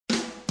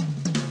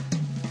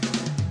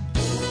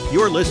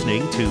You're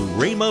listening to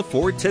Rhema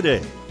for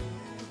Today.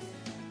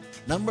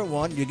 Number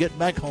one, you get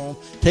back home,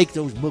 take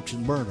those books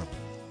and burn them.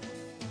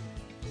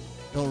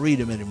 Don't read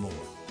them anymore.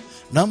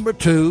 Number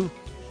two,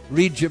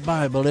 read your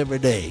Bible every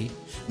day.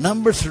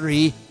 Number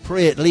three,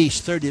 pray at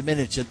least 30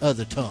 minutes in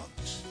other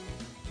tongues.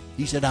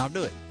 He said, I'll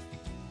do it.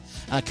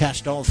 I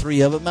cast all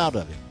three of them out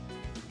of him.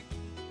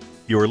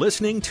 You're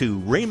listening to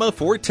Rhema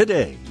for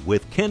Today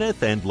with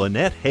Kenneth and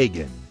Lynette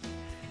Hagin.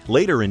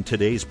 Later in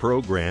today's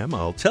program,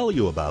 I'll tell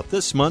you about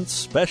this month's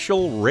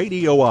special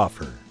radio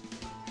offer.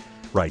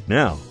 Right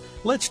now,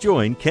 let's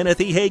join Kenneth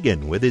E.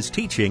 Hagin with his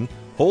teaching,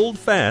 Hold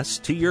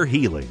Fast to Your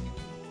Healing.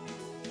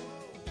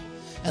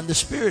 And the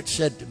Spirit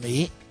said to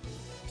me,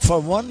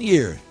 for 1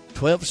 year,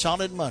 12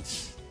 solid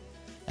months,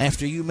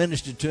 after you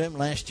ministered to him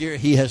last year,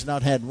 he has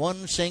not had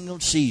one single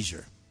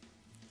seizure.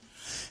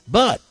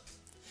 But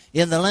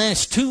in the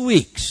last 2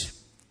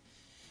 weeks,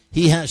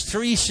 he has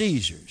 3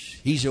 seizures.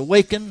 He's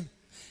awakened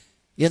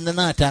in the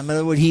nighttime. In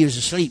other words, he was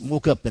asleep and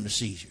woke up in a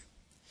seizure.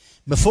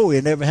 Before,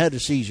 he never had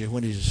a seizure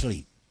when he was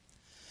asleep.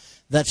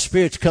 That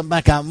Spirit's come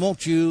back. I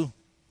want you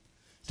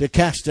to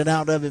cast it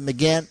out of him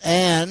again.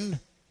 And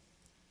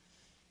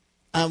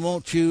I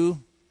want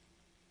you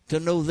to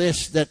know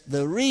this, that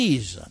the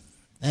reason,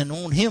 and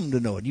I want him to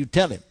know it, you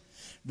tell him,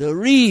 the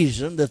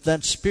reason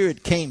that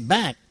Spirit came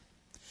back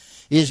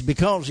is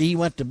because he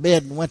went to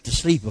bed and went to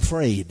sleep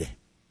afraid.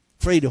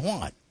 Afraid of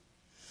what?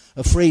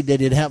 Afraid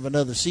that he'd have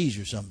another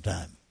seizure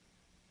sometime.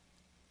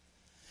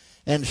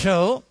 And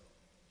so,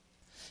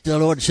 the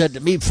Lord said to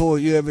me, before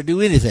you ever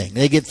do anything,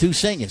 they get through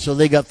singing. So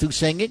they got through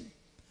singing.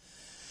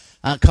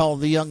 I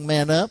called the young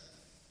man up.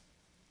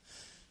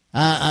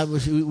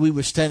 We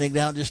were standing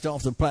down just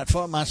off the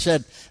platform. I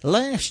said,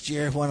 last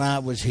year when I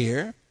was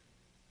here,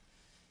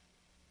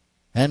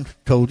 and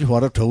told you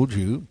what I told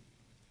you,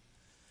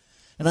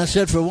 and I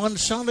said, for 1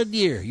 solid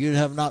year, you'd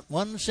have not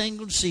one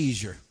single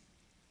seizure.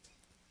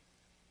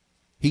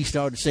 He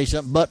started to say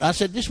something, but I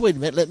said, just wait a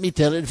minute, let me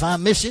tell it. If I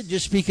miss it,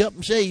 just speak up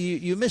and say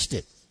you missed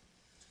it.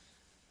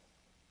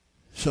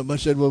 Somebody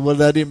said, well, will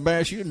that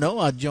embarrass you? No,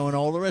 I'd join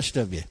all the rest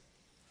of you.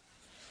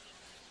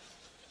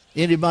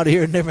 Anybody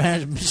here never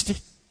has missed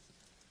it?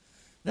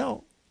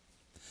 No.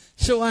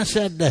 So I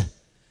said,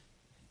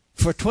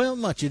 for 12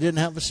 months you didn't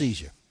have a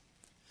seizure.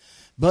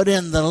 But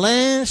in the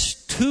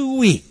last 2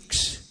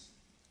 weeks,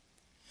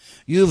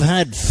 you've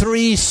had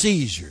 3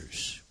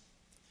 seizures.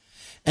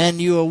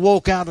 And you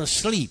awoke out of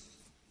sleep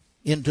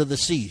into the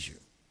seizure.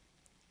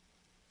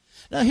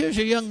 Now here's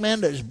a young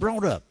man that was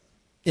brought up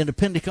in a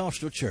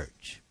Pentecostal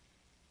church.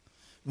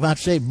 You might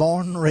say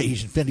born and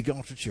raised in a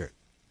Pentecostal church.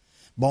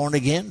 Born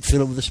again,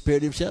 filled with the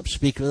Spirit himself,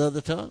 speak with other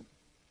tongue.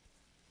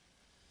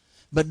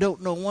 But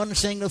don't know one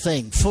single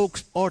thing.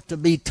 Folks ought to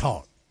be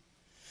taught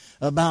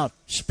about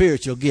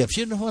spiritual gifts.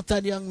 You know what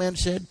that young man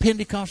said?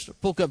 Pentecostal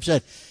spoke up and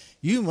said,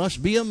 you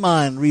must be a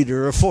mind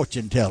reader or a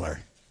fortune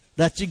teller.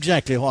 That's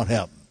exactly what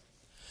happened.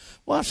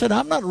 Well, I said,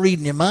 I'm not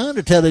reading your mind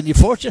or telling you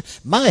fortune.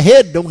 My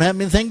head don't have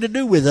anything to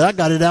do with it. I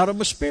got it out of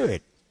my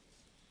spirit.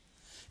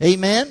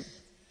 Amen?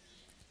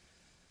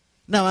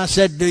 Now I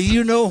said, do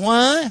you know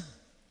why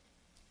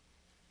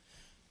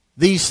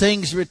these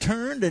things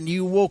returned and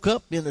you woke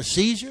up in a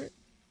seizure?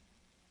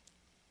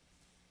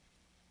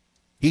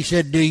 He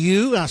said, do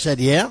you? I said,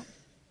 yeah.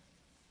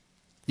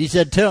 He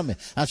said, tell me.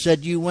 I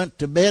said, you went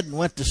to bed and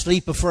went to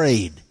sleep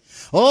afraid.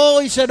 Oh,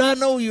 he said, I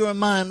know you're a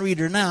mind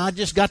reader now. I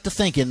just got to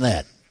thinking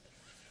that.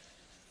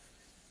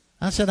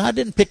 I said, I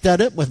didn't pick that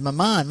up with my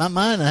mind. My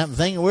mind, I haven't a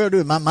thing in the world to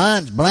do. My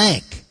mind's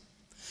blank.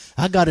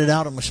 I got it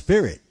out of my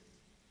spirit.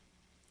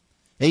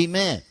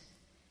 Amen.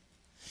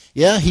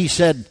 Yeah, he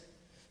said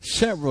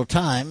several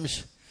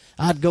times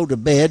I'd go to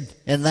bed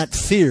and that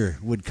fear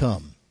would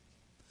come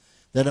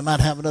that I might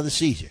have another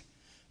seizure.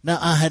 Now,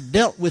 I had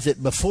dealt with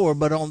it before,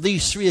 but on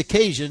these 3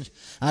 occasions,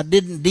 I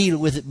didn't deal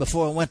with it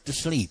before I went to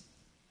sleep.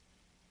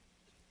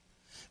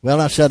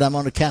 Well, I said, I'm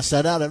going to cast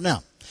that out of him.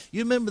 Now,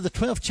 you remember the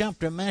 12th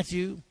chapter of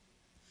Matthew?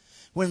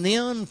 When the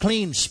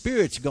unclean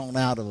spirit's gone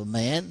out of a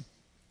man,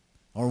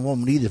 or a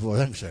woman either, for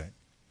I'm concerned,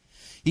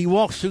 he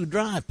walks through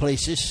dry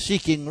places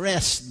seeking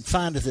rest and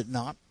findeth it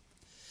not.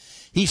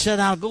 He said,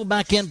 I'll go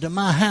back into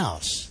my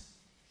house.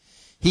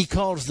 He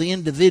calls the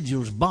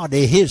individual's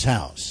body his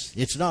house.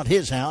 It's not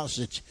his house,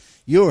 it's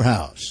your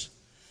house.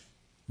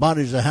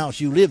 Body's the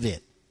house you live in.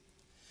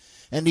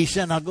 And he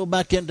said, I'll go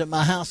back into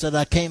my house that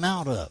I came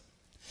out of.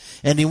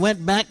 And he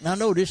went back, now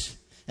notice,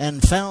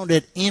 and found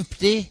it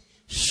empty,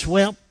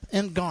 swept,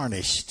 and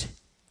garnished.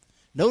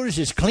 Notice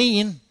it's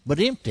clean, but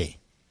empty.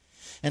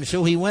 And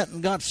so he went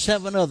and got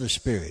 7 other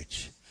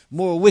spirits,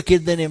 more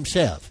wicked than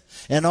himself.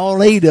 And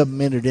all 8 of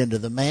them entered into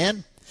the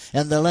man.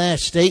 And the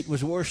last state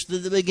was worse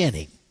than the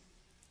beginning.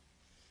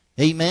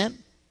 Amen?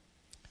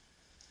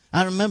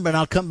 I remember, and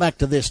I'll come back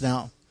to this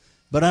now,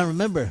 but I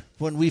remember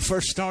when we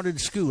first started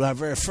school, our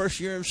very first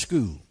year of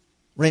school,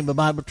 Rhema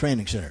Bible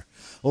Training Center,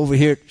 over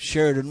here at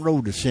Sheridan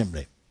Road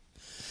Assembly.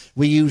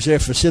 We used their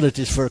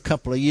facilities for a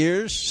couple of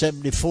years,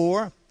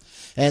 74,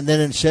 and then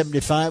in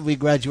 75 we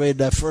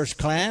graduated our first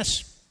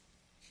class.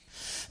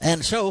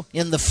 And so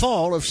in the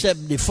fall of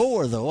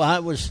 74, though, I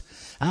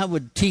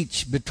would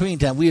teach between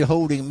time. We were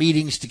holding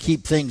meetings to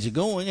keep things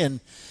going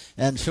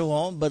and so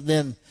on, but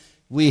then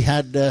we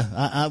had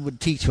I would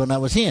teach when I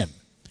was in.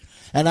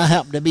 And I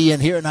happened to be in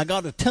here, and I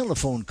got a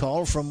telephone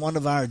call from one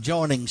of our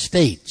adjoining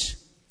states.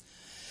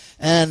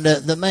 And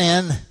the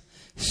man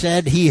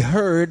said he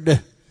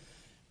heard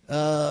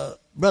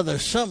Brother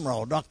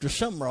Sumrall, Dr.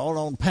 Sumrall,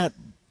 on Pat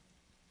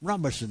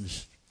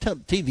Robertson's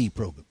TV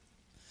program,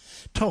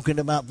 talking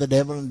about the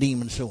devil and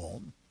demons and so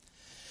on.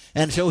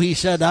 And so he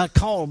said, I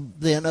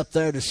called then up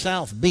there to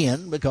South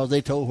Bend, because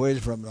they told where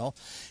he's from and all,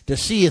 to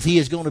see if he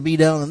is going to be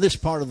down in this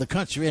part of the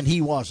country, and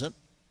he wasn't,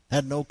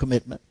 had no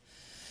commitment.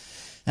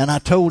 And I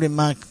told him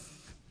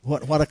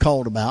what I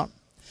called about.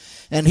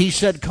 And he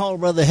said, call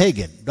Brother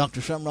Hagin.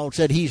 Dr. Sumrall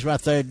said, he's right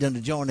there in the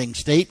adjoining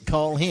state.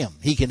 Call him.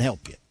 He can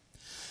help you.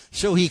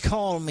 So he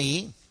called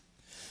me,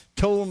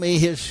 told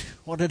me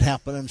what had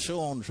happened, and so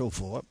on and so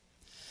forth.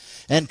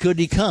 And could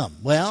he come?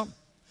 Well,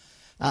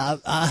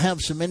 I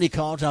have so many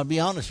calls, I'll be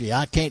honest with you.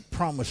 I can't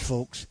promise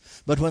folks.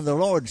 But when the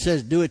Lord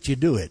says do it, you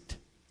do it.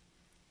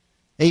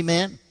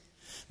 Amen?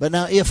 But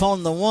now if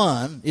on the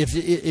one,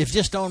 if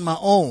just on my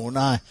own,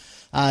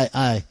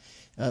 I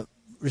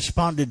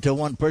responded to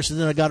one person,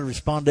 then I got to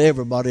respond to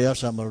everybody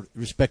else. I'm a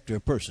respecter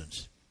of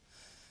persons.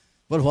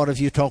 Well, what if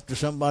you talk to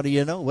somebody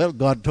you know? Well,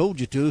 God told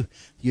you to.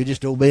 You're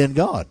just obeying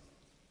God.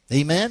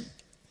 Amen?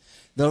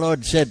 The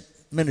Lord said,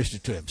 minister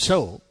to him.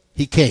 So,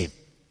 he came.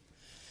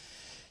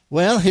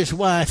 Well, his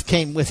wife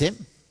came with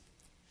him.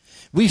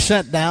 We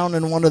sat down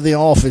in one of the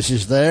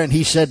offices there, and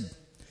he said,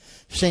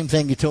 same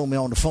thing he told me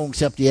on the phone,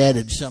 except he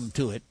added some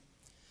to it.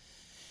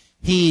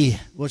 He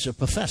was a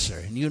professor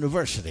in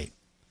university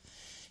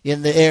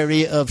in the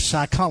area of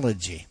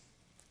psychology.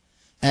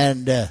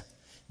 And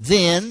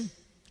then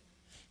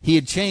he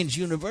had changed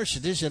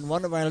universities, and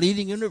one of our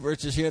leading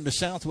universities here in the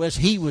Southwest,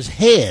 he was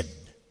head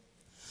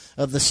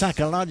of the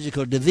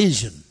psychological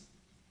division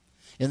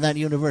in that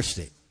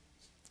university.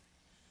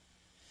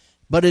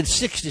 But at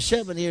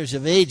 67 years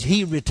of age,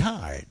 he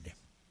retired.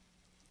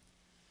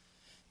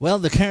 Well,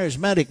 the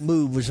charismatic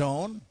move was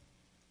on.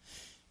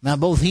 Now,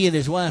 both he and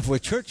his wife were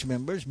church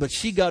members, but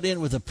she got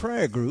in with a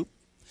prayer group.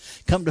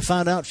 Come to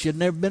find out she had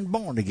never been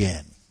born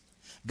again.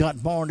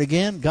 Got born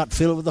again, got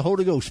filled with the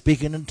Holy Ghost,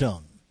 speaking in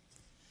tongues.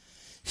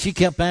 She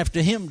kept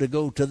after him to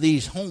go to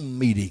these home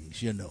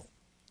meetings, you know.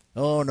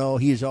 Oh, no,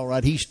 he's all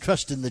right. He's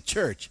trusting the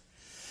church.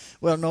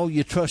 Well, no,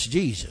 you trust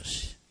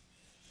Jesus.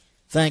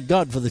 Thank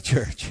God for the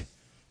church.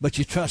 But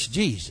you trust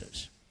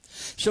Jesus.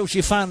 So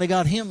she finally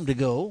got him to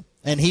go,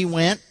 and he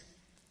went.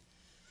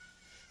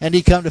 And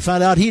he come to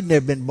find out he'd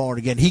never been born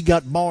again. He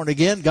got born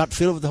again, got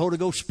filled with the Holy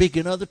Ghost,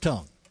 speaking other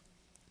tongue.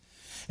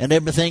 And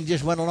everything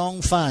just went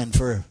along fine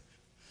for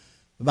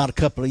about a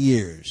couple of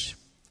years.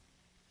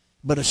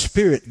 But a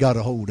spirit got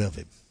a hold of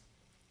him.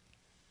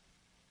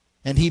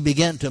 And he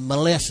began to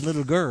molest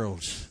little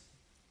girls.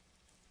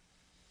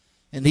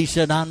 And he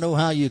said, I know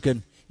how you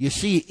can. You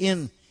see,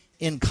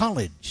 in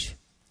college,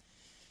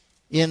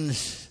 in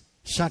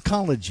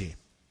psychology,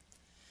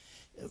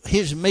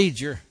 his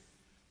major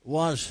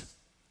was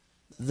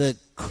the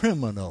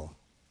criminal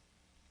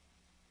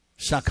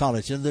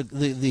psychology.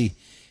 And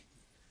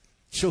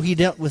so he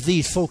dealt with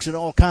these folks in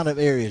all kind of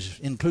areas,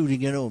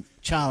 including,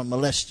 child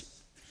molestation.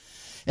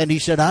 And he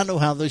said, I know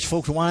how those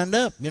folks wind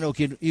up. You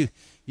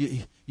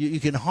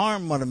can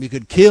harm one of them. You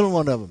could kill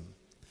one of them.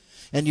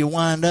 And you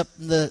wind up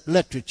in the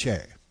electric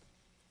chair.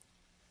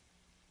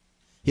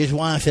 His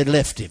wife had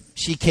left him.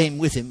 She came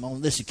with him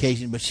on this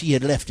occasion, but she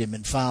had left him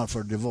and filed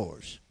for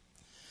divorce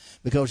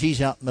because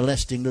he's out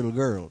molesting little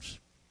girls.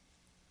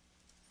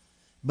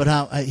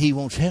 But he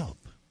wants help.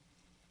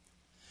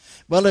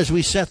 Well, as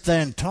we sat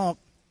there and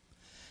talked,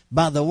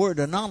 by the word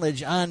of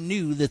knowledge, I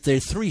knew that there are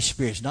three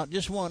spirits, not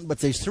just one, but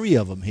there's three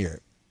of them here.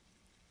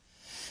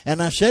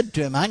 And I said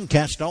to him, I can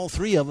cast all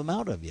three of them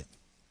out of you.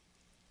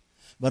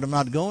 But I'm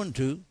not going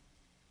to.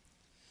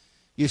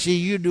 You see,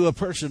 you do a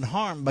person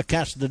harm by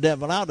casting the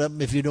devil out of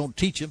them if you don't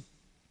teach them.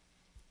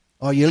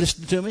 Are you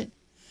listening to me?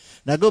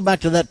 Now go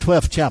back to that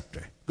 12th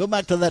chapter. Go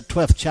back to that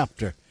 12th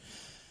chapter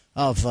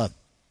of, I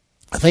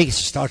think it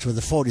starts with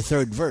the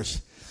 43rd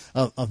verse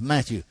of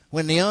Matthew.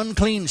 When the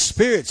unclean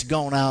spirit's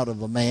gone out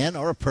of a man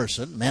or a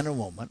person, man or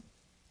woman,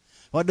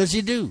 what does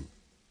he do?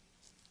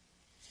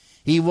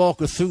 He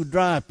walketh through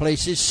dry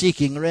places,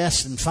 seeking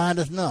rest, and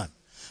findeth none.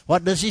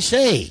 What does he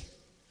say?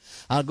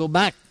 I'll go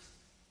back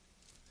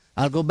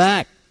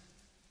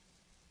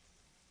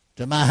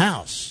to my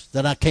house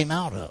that I came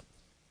out of.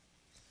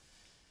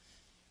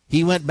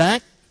 He went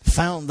back,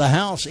 found the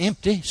house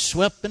empty,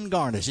 swept and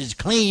garnished. It's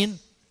clean,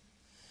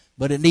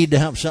 but it needed to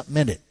have something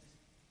in it.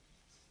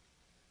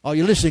 Are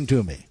you listening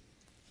to me?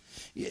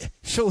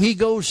 So he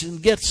goes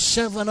and gets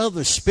 7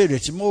 other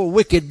spirits more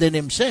wicked than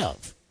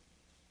himself.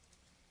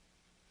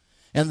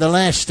 And the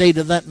last state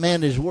of that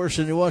man is worse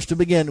than it was to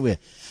begin with.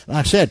 And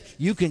I said,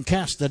 you can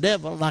cast the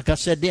devil. Like I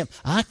said to him,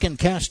 I can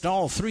cast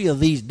all 3 of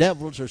these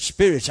devils or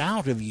spirits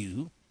out of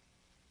you.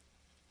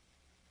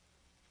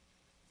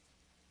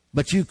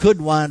 But you could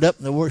wind up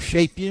in the worst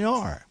shape you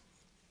are.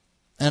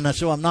 And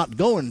so I'm not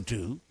going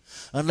to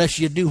unless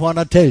you do what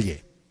I tell you.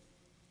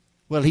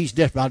 Well, he's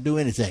desperate. I'll do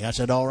anything. I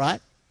said, all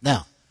right.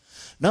 Now,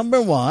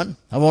 number one,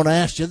 I want to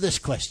ask you this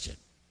question.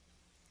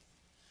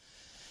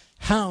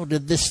 How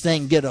did this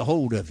thing get a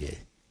hold of you?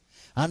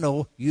 I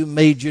know you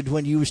majored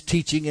when you was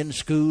teaching in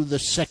school the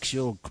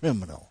sexual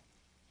criminal.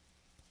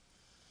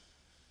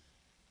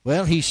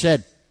 Well, he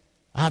said,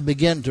 I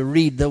began to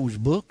read those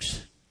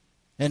books,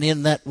 and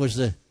in that was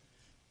the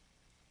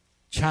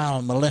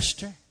child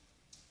molester.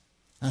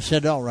 I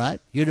said, all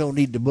right, you don't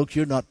need the books,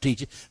 you're not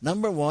teaching.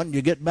 Number one,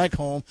 you get back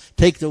home,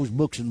 take those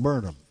books and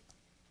burn them.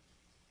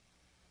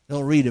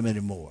 Don't read them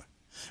anymore.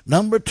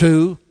 Number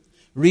two,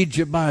 read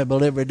your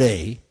Bible every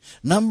day.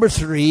 Number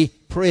three,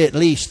 pray at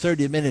least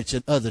 30 minutes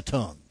in other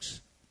tongues.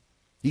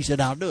 He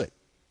said, I'll do it.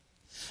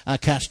 I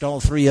cast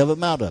all three of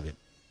them out of him.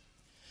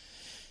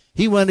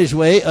 He went his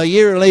way. A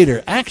year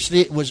later,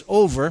 actually it was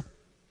over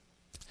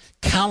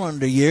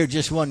calendar year,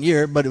 just 1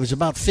 year, but it was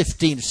about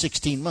 15 to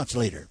 16 months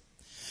later.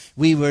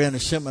 We were in a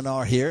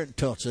seminar here in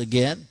Tulsa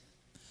again.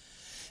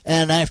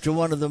 And after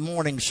one of the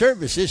morning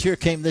services, here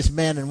came this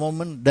man and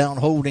woman down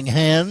holding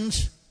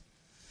hands.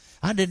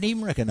 I didn't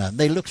even recognize them.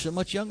 They looked so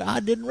much younger.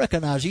 I didn't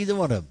recognize either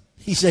one of them.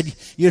 He said,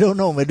 you don't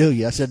know me, do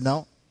you? I said,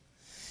 no.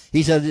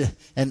 He said,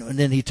 and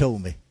then he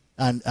told me.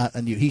 I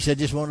knew. He said,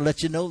 just want to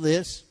let you know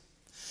this.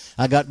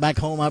 I got back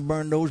home, I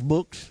burned those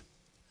books.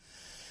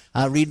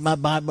 I read my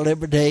Bible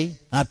every day.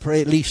 I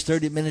pray at least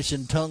 30 minutes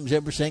in tongues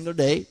every single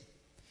day.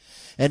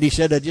 And he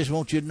said, I just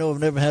want you to know I've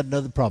never had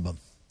another problem,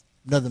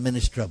 another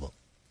minute's trouble.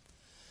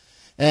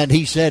 And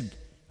he said,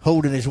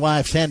 holding his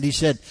wife's hand, he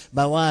said,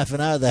 my wife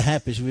and I are the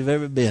happiest we've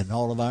ever been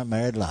all of our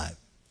married life.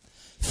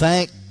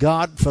 Thank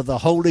God for the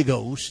Holy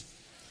Ghost.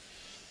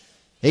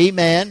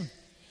 Amen.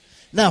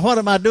 Now, what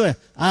am I doing?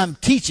 I'm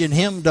teaching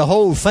him to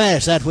hold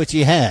fast that which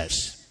he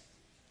has.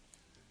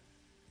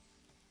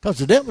 Because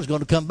the devil's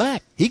going to come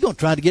back. He's going to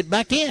try to get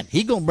back in.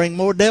 He's going to bring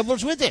more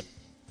devils with him.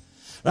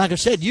 Like I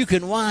said, you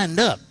can wind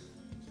up,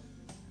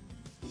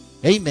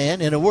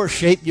 amen, in a worse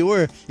shape you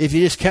were if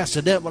you just cast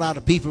the devil out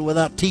of people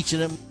without teaching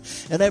them.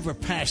 And every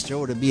pastor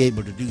ought to be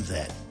able to do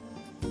that.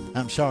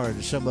 I'm sorry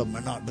that some of them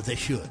are not, but they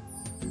should.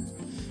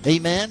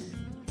 Amen.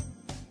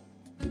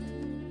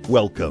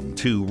 Welcome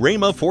to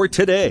Rhema for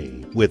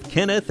Today with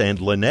Kenneth and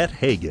Lynette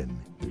Hagin.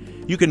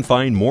 You can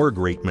find more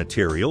great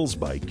materials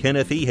by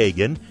Kenneth E.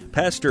 Hagin,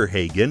 Pastor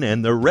Hagin,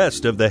 and the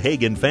rest of the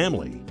Hagin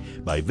family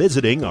by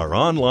visiting our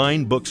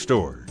online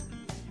bookstore.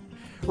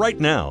 Right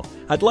now,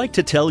 I'd like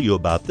to tell you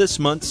about this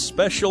month's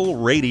special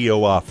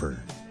radio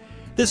offer.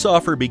 This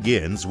offer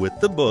begins with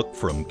the book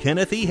from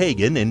Kenneth E.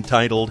 Hagin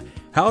entitled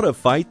How to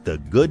Fight the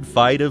Good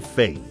Fight of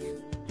Faith.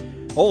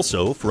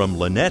 Also from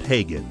Lynette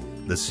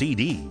Hagin, the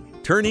CD,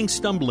 Turning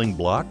Stumbling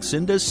Blocks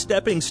into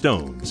Stepping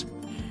Stones.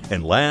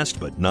 And last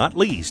but not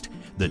least,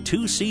 the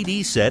 2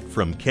 CD set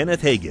from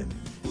Kenneth Hagin,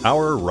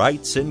 Our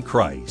Rights in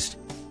Christ.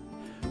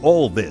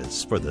 All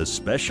this for the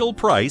special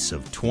price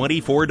of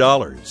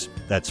 $24.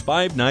 That's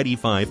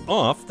 $5.95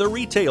 off the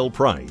retail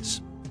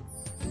price.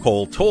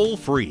 Call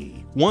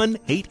toll-free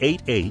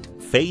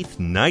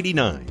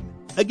 1-888-FAITH-99.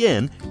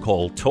 Again,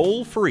 call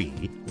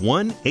toll-free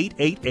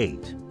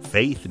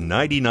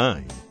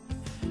 1-888-FAITH-99.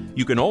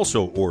 You can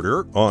also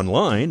order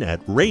online at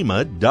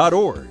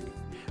rhema.org.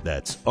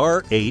 That's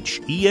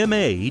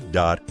rhema.org.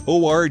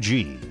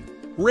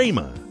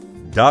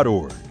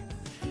 rhema.org.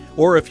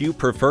 Or if you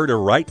prefer to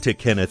write to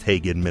Kenneth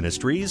Hagin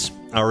Ministries,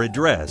 our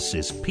address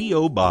is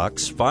P.O.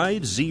 Box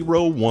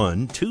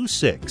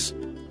 50126,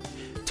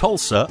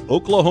 Tulsa,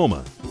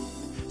 Oklahoma,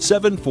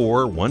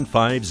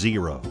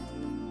 74150.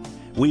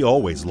 We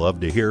always love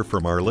to hear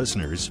from our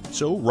listeners,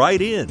 so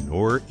write in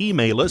or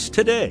email us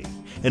today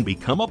and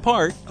become a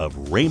part of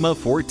Rhema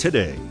for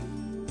Today.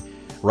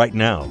 Right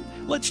now,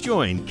 let's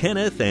join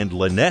Kenneth and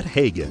Lynette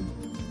Hagin.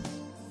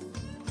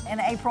 And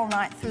April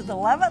 9th through the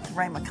 11th,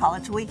 Rhema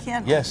College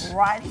Weekend. Yes.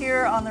 Right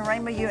here on the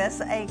Rhema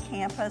USA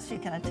campus. You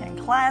can attend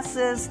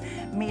classes,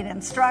 meet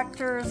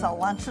instructors, a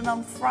luncheon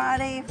on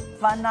Friday,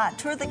 fun night,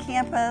 tour the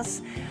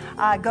campus,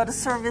 go to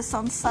service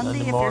on Sunday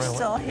if you're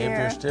still here. If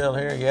you're still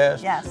here,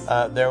 yes. Yes.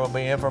 There will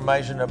be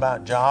information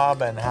about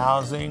job and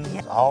housing.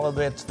 Yes. All of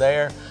it's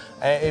there.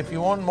 If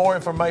you want more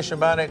information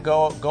about it,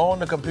 go on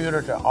the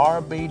computer to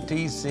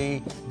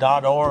rbtc.org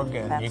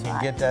and That's you can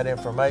right. get that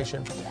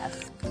information.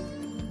 Yes.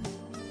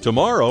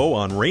 Tomorrow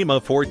on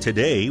Rhema for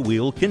Today,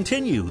 we'll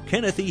continue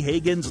Kenneth E.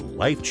 Hagin's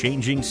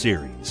life-changing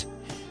series.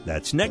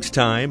 That's next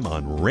time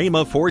on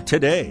Rhema for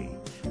Today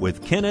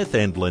with Kenneth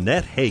and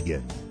Lynette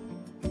Hagin.